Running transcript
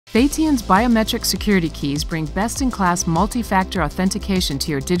FEITIAN's biometric security keys bring best-in-class multi-factor authentication to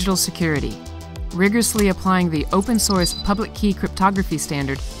your digital security. Rigorously applying the open-source public key cryptography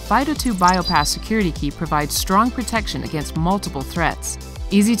standard, FIDO2 BioPass security key provides strong protection against multiple threats.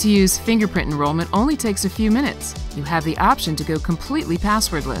 Easy-to-use fingerprint enrollment only takes a few minutes. You have the option to go completely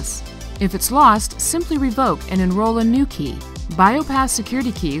passwordless. If it's lost, simply revoke and enroll a new key. BioPass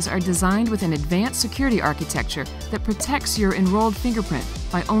security keys are designed with an advanced security architecture that protects your enrolled fingerprint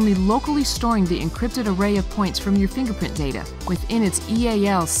by only locally storing the encrypted array of points from your fingerprint data within its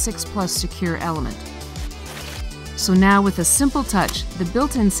EAL 6+ secure element. So now, with a simple touch, the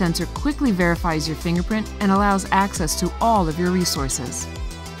built-in sensor quickly verifies your fingerprint and allows access to all of your resources.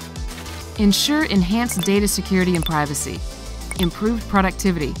 Ensure enhanced data security and privacy, improved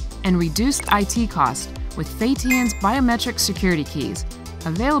productivity, and reduced IT costs with FEITIAN's biometric security keys,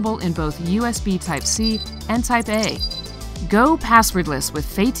 available in both USB Type-C and Type-A. Go passwordless with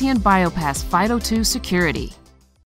FEITIAN BioPass FIDO2 security.